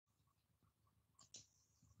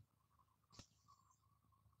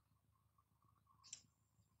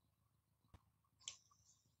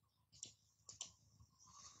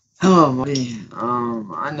Hello, buddy.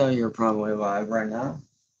 I know you're probably live right now,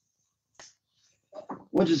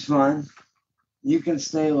 which is fine. You can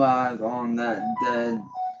stay live on that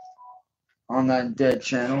dead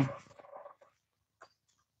channel.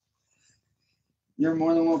 You're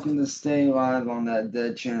more than welcome to stay live on that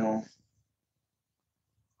dead channel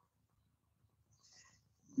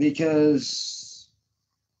because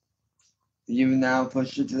you've now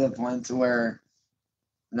pushed it to the point to where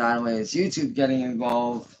not only is YouTube getting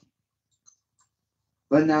involved,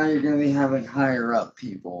 but now you're going to be having higher up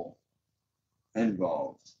people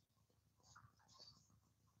involved.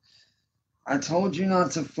 I told you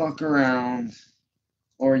not to fuck around,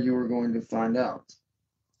 or you were going to find out.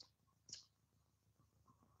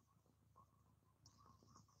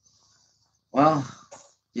 Well,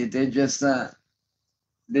 you did just that,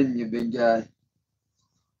 didn't you, big guy?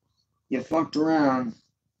 You fucked around.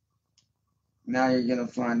 Now you're gonna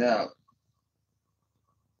find out.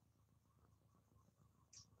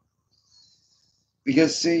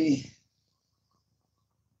 Because, see,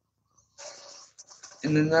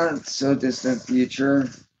 in the not so distant future,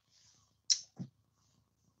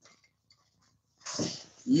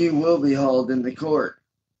 you will be hauled into court.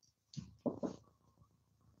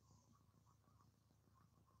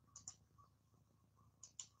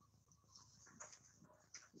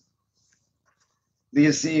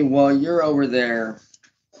 Because, see, while you're over there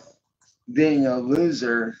being a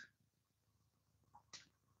loser,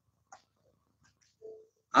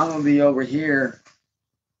 I'm gonna be over here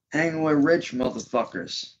hanging with rich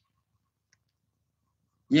motherfuckers.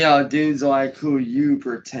 Yeah, dudes like who you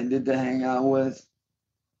pretended to hang out with,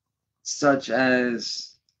 such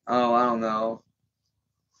as, oh, I don't know,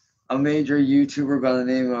 a major YouTuber by the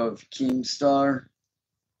name of Keemstar,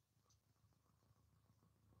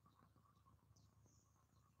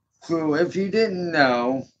 who, if you didn't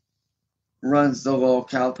know, runs the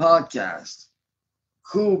Lolcow podcast,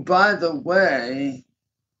 who, by the way,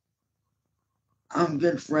 I'm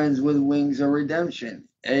good friends with Wings of Redemption,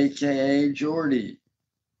 aka Jordy.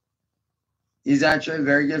 He's actually a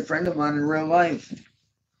very good friend of mine in real life.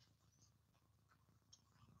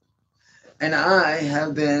 And I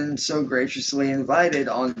have been so graciously invited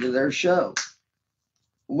onto their show.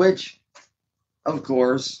 Which, of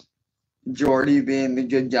course, Jordy being the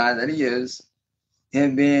good guy that he is,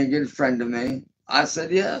 him being a good friend of me, I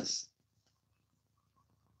said yes.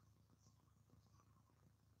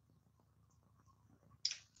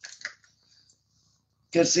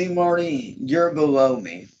 Because, see, Marty, you're below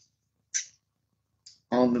me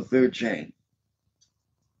on the food chain.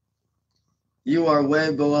 You are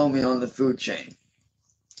way below me on the food chain.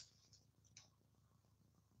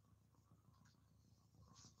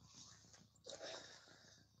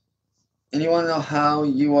 And you want to know how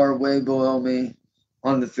you are way below me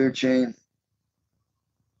on the food chain?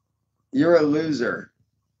 You're a loser.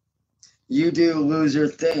 You do loser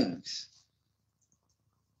things.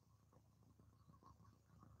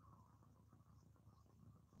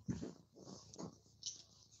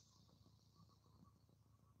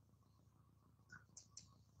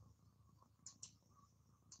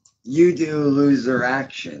 You do loser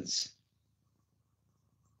actions.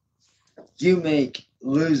 You make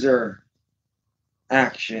loser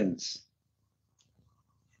actions.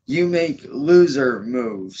 You make loser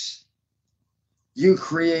moves. You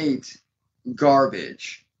create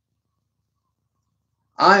garbage.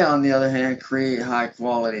 I, on the other hand, create high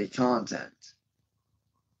quality content.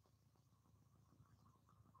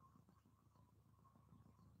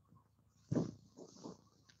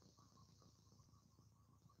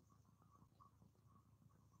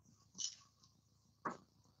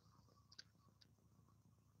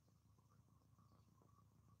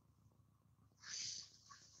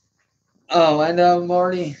 Oh, and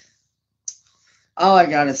Marty, all I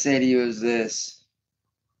gotta say to you is this.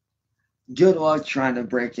 Good luck trying to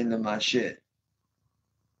break into my shit.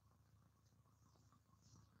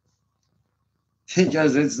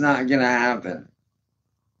 Because it's not gonna happen.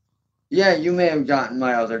 Yeah, you may have gotten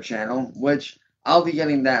my other channel, which I'll be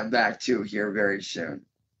getting that back too here very soon.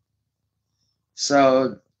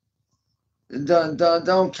 So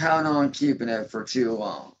don't count on keeping it for too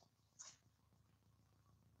long.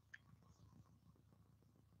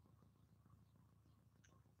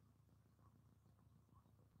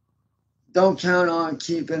 Don't count on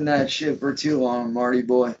keeping that shit for too long, Marty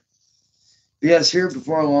boy. Because here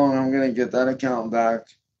before long, I'm going to get that account back.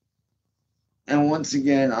 And once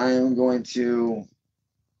again, I am going to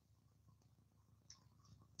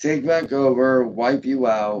take back over, wipe you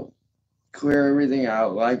out, clear everything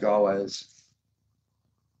out like always.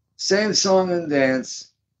 Same song and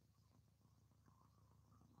dance.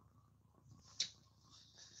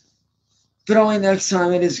 But only next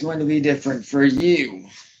time it is going to be different for you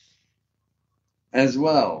as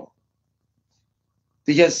well.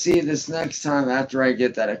 Because see, this next time after I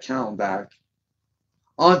get that account back,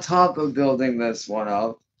 on top of building this one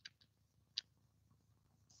up,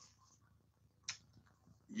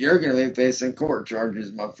 you're going to be facing court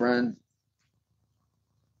charges, my friend.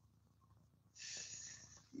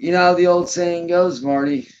 You know how the old saying goes,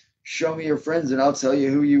 Marty. Show me your friends and I'll tell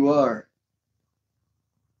you who you are.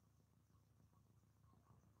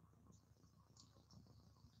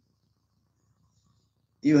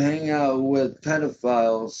 You hang out with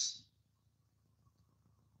pedophiles,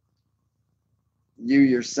 you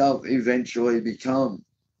yourself eventually become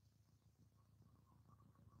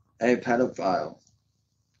a pedophile.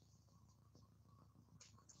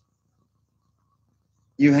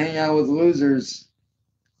 You hang out with losers,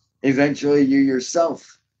 eventually you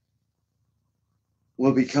yourself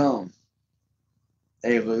will become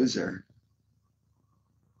a loser.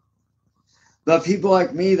 But people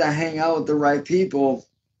like me that hang out with the right people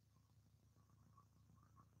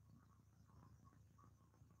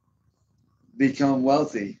become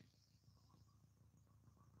wealthy.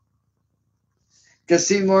 Because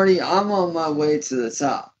see, Marty, I'm on my way to the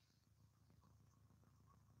top.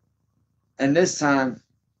 And this time,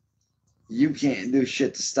 you can't do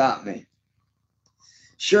shit to stop me.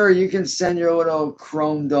 Sure, you can send your little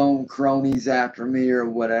chrome dome cronies after me or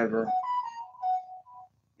whatever.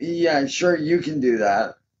 Yeah, sure, you can do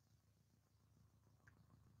that.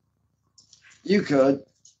 You could.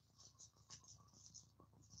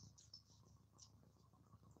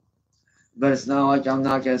 But it's not like I'm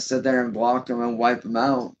not going to sit there and block them and wipe them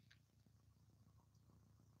out.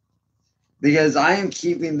 Because I am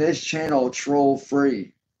keeping this channel troll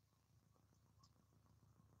free.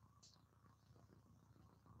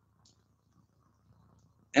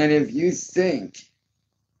 And if you think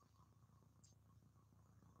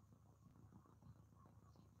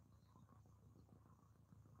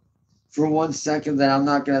for 1 second that I'm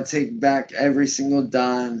not going to take back every single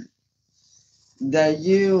dime that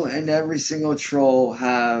you and every single troll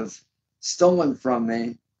have stolen from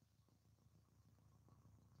me,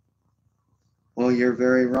 well, you're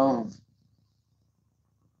very wrong.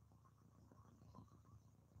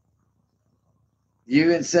 You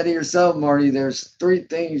even said it yourself, Marty, there's 3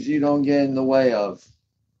 things you don't get in the way of.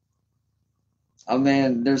 A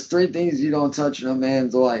man, there's 3 things you don't touch in a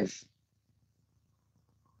man's life.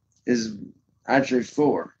 Is actually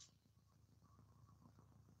 4.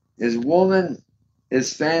 His woman,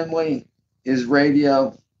 his family, his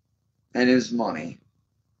radio, and his money.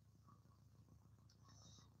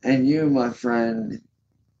 And you, my friend,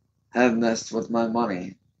 have messed with my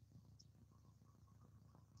money.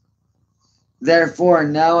 Therefore,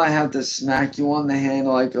 now I have to smack you on the hand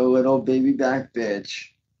like a little baby back bitch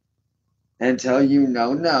and tell you,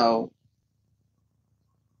 no, no,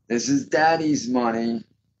 this is daddy's money,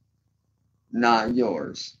 not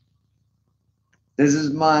yours. This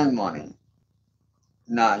is my money,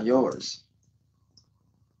 not yours.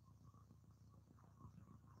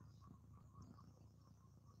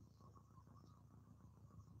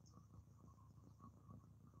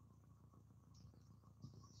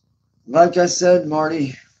 Like I said,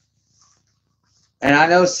 Marty, and I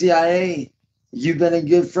know CIA, you've been a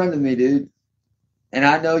good friend to me, dude. And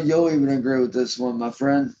I know you'll even agree with this one, my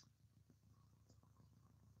friend.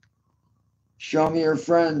 Show me your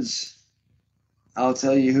friends. I'll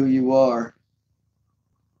tell you who you are.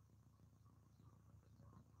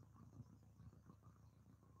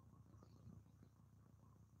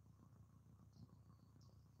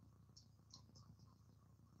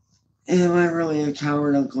 Am I really a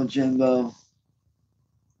coward, Uncle Jimbo?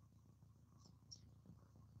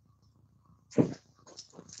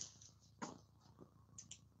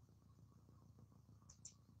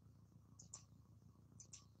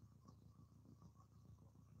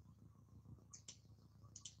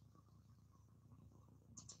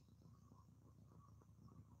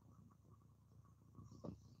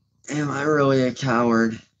 Am I really a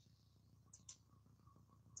coward?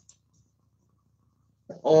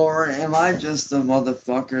 Or am I just a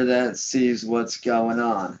motherfucker that sees what's going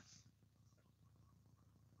on?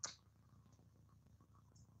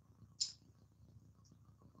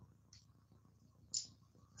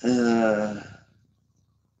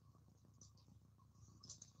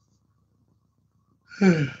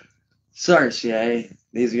 Sorry, CIA.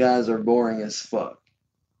 These guys are boring as fuck.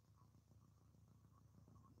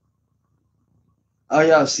 Oh,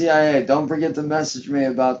 yo, CIA, don't forget to message me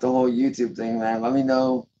about the whole YouTube thing, man. Let me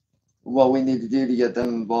know what we need to do to get them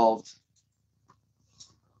involved.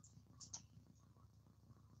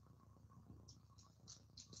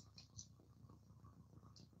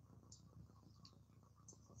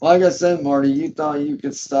 Like I said, Marty, you thought you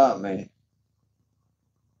could stop me.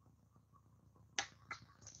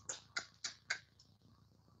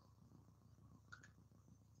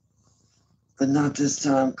 But not this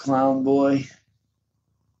time, clown boy.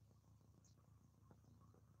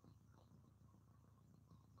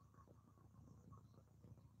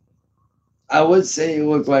 I would say you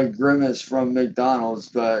look like Grimace from McDonald's,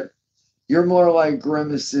 but you're more like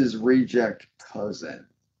Grimace's reject cousin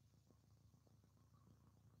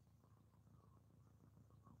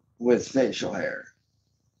with facial hair.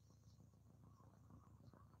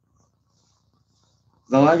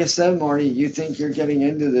 But like I said, Marty, you think you're getting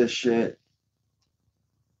into this shit.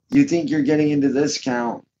 You think you're getting into this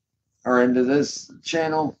count or into this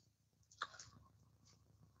channel.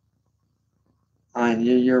 And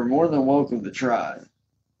you're more than welcome to try.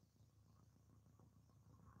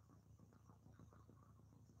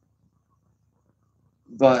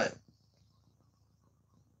 But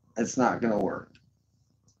it's not going to work.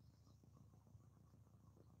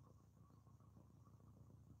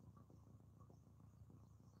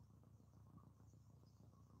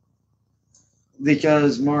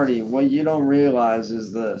 Because, Marty, what you don't realize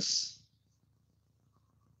is this.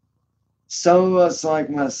 Some of us, like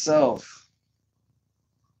myself,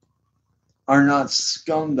 are not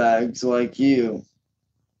scumbags like you.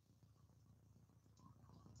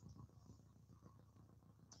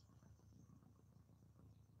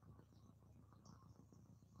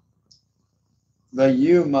 But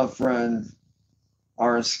you, my friend,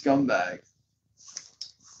 are a scumbag.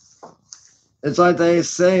 It's like they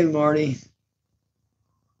say, Marty.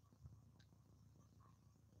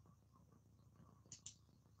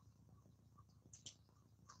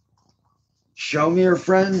 Show me your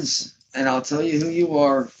friends, and I'll tell you who you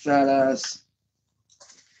are, fat ass.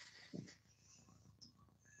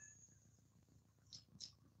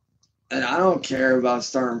 And I don't care about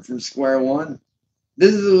starting from square one.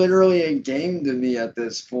 This is literally a game to me at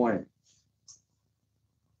this point.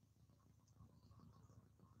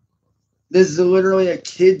 This is literally a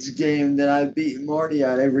kid's game that I beat Marty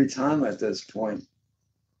at every time at this point.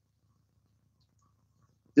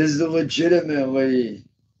 This is legitimately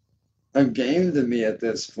a game to me at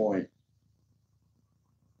this point.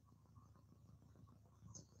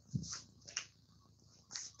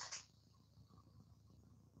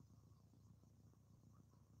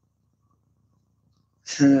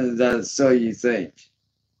 That's so you think.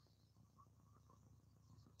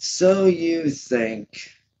 So you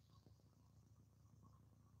think.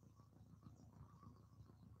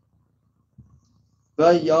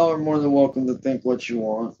 But y'all are more than welcome to think what you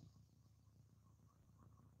want.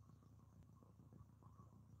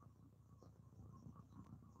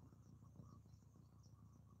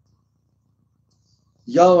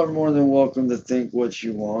 Y'all are more than welcome to think what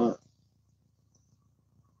you want.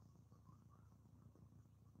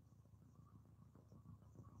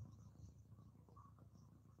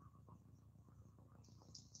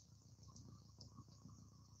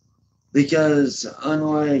 Because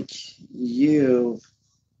unlike you,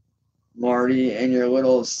 Marty, and your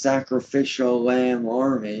little sacrificial lamb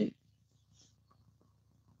army,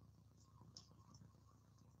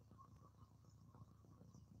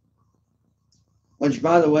 which,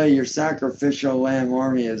 by the way, your sacrificial lamb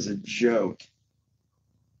army is a joke.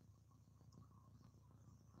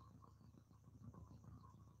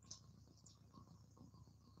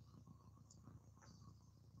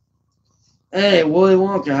 Hey, Willy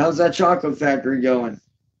Wonka, how's that chocolate factory going?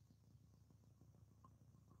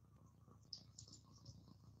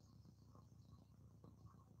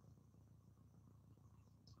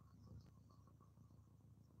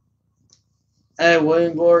 Hey,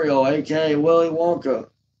 William Glorio, aka Willy Wonka,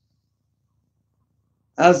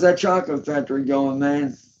 how's that chocolate factory going,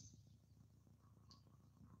 man?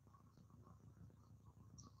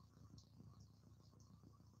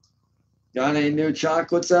 Got any new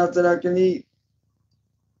chocolates out that I can eat?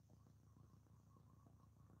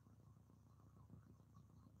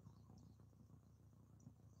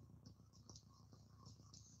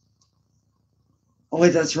 Oh,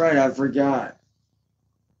 wait, that's right, I forgot.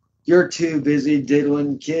 You're too busy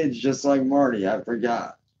diddling kids just like Marty, I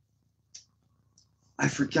forgot. I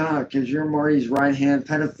forgot, because you're Marty's right-hand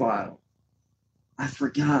pedophile. I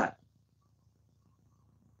forgot.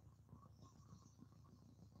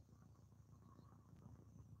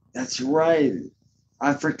 That's right.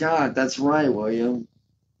 I forgot. That's right, William.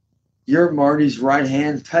 You're Marty's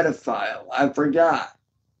right-hand pedophile. I forgot.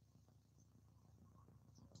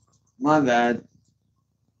 My bad.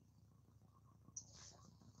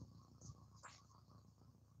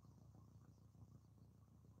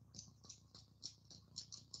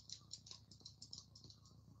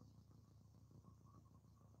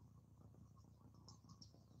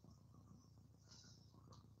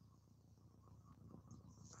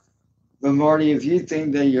 But Marty, if you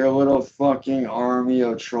think that your little fucking army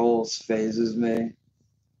of trolls phases me,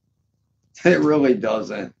 it really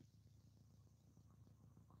doesn't.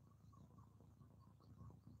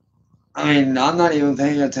 I mean, I'm not even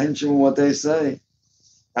paying attention to what they say.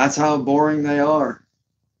 That's how boring they are.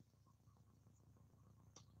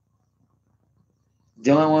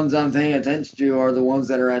 The only ones I'm paying attention to are the ones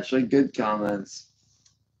that are actually good comments.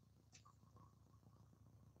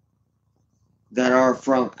 That are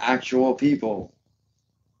from actual people.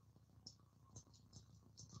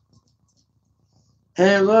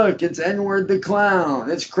 Hey, look, it's N-Word the Clown.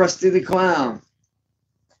 It's Krusty the Clown.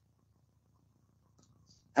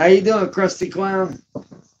 How you doing, Krusty Clown?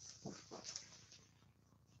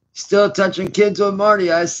 Still touching kids with Marty,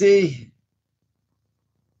 I see.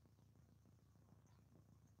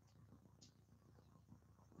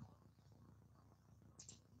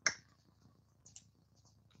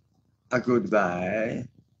 A goodbye.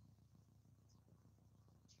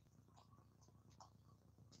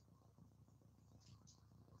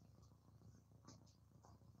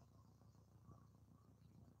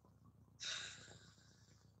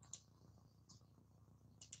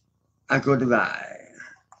 A goodbye.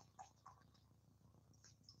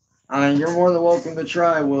 I mean, you're more than welcome to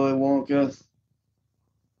try, Willy Wonka.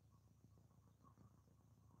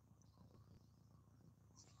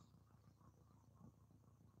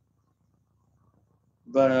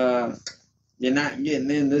 But, you're not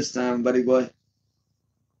getting in this time, buddy boy.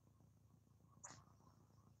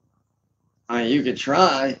 I mean, you could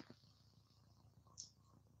try.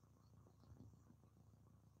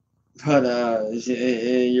 But,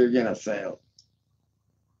 you're gonna fail.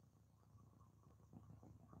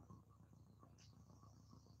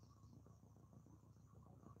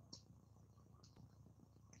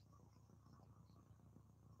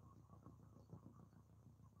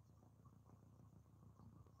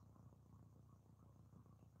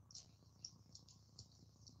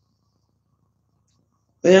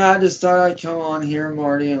 But yeah, I just thought I'd come on here,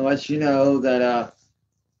 Marty, and let you know that,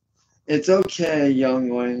 it's okay,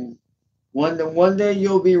 youngling. One day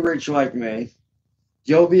you'll be rich like me.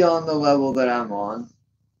 You'll be on the level that I'm on.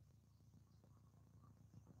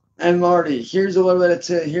 And Marty, here's a little bit of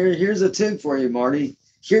tip. Here's a tip for you, Marty.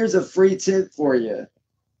 Here's a free tip for you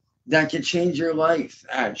that could change your life,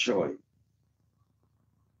 actually.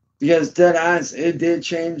 Because dead ass, it did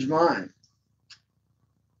change mine.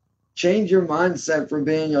 Change your mindset from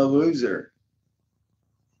being a loser.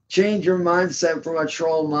 Change your mindset from a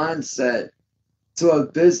troll mindset to a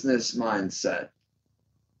business mindset.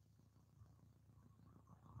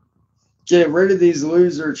 Get rid of these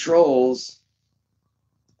loser trolls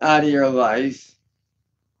out of your life.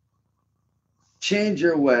 Change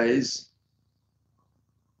your ways.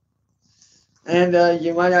 And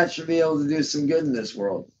you might actually be able to do some good in this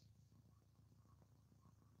world.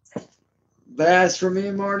 But as for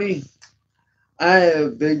me, Marty, I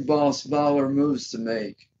have big boss baller moves to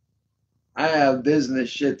make. I have business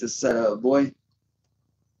shit to set up, boy.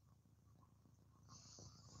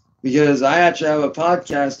 Because I actually have a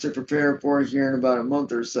podcast to prepare for here in about a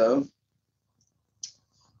month or so.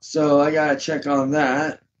 So I gotta check on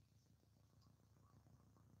that.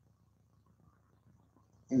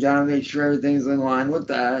 Gotta make sure everything's in line with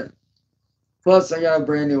that. Plus, I got a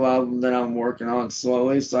brand new album that I'm working on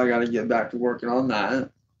slowly, so I gotta get back to working on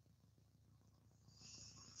that.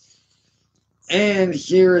 And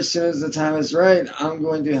here, as soon as the time is right, I'm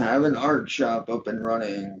going to have an art shop up and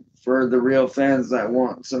running for the real fans that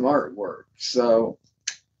want some artwork. So,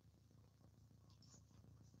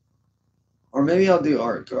 or maybe I'll do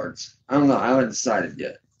art cards. I don't know. I haven't decided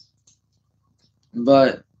yet.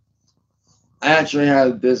 But I actually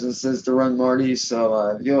have businesses to run, Marty,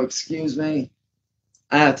 so if you'll excuse me,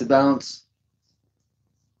 I have to bounce.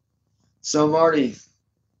 So, Marty,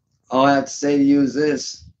 all I have to say to you is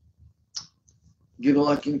this. Good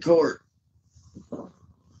luck in court.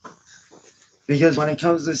 Because when it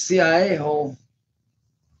comes to CIA hole,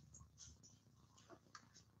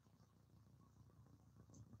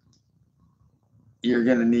 you're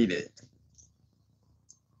going to need it.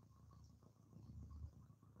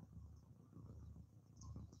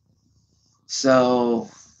 So,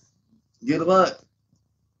 good luck.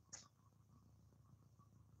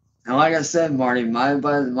 And like I said, Marty, my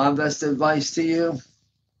best advice to you,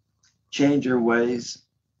 change your ways.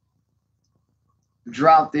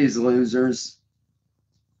 Drop these losers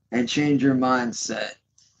and change your mindset.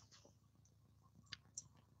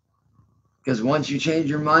 Because once you change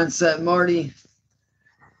your mindset, Marty,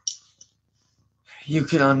 you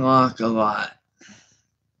can unlock a lot.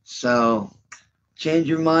 So, change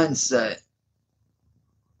your mindset.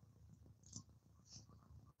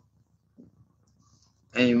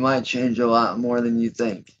 and you might change a lot more than you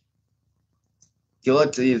think. Good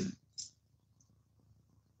luck to you.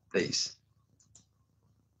 Peace.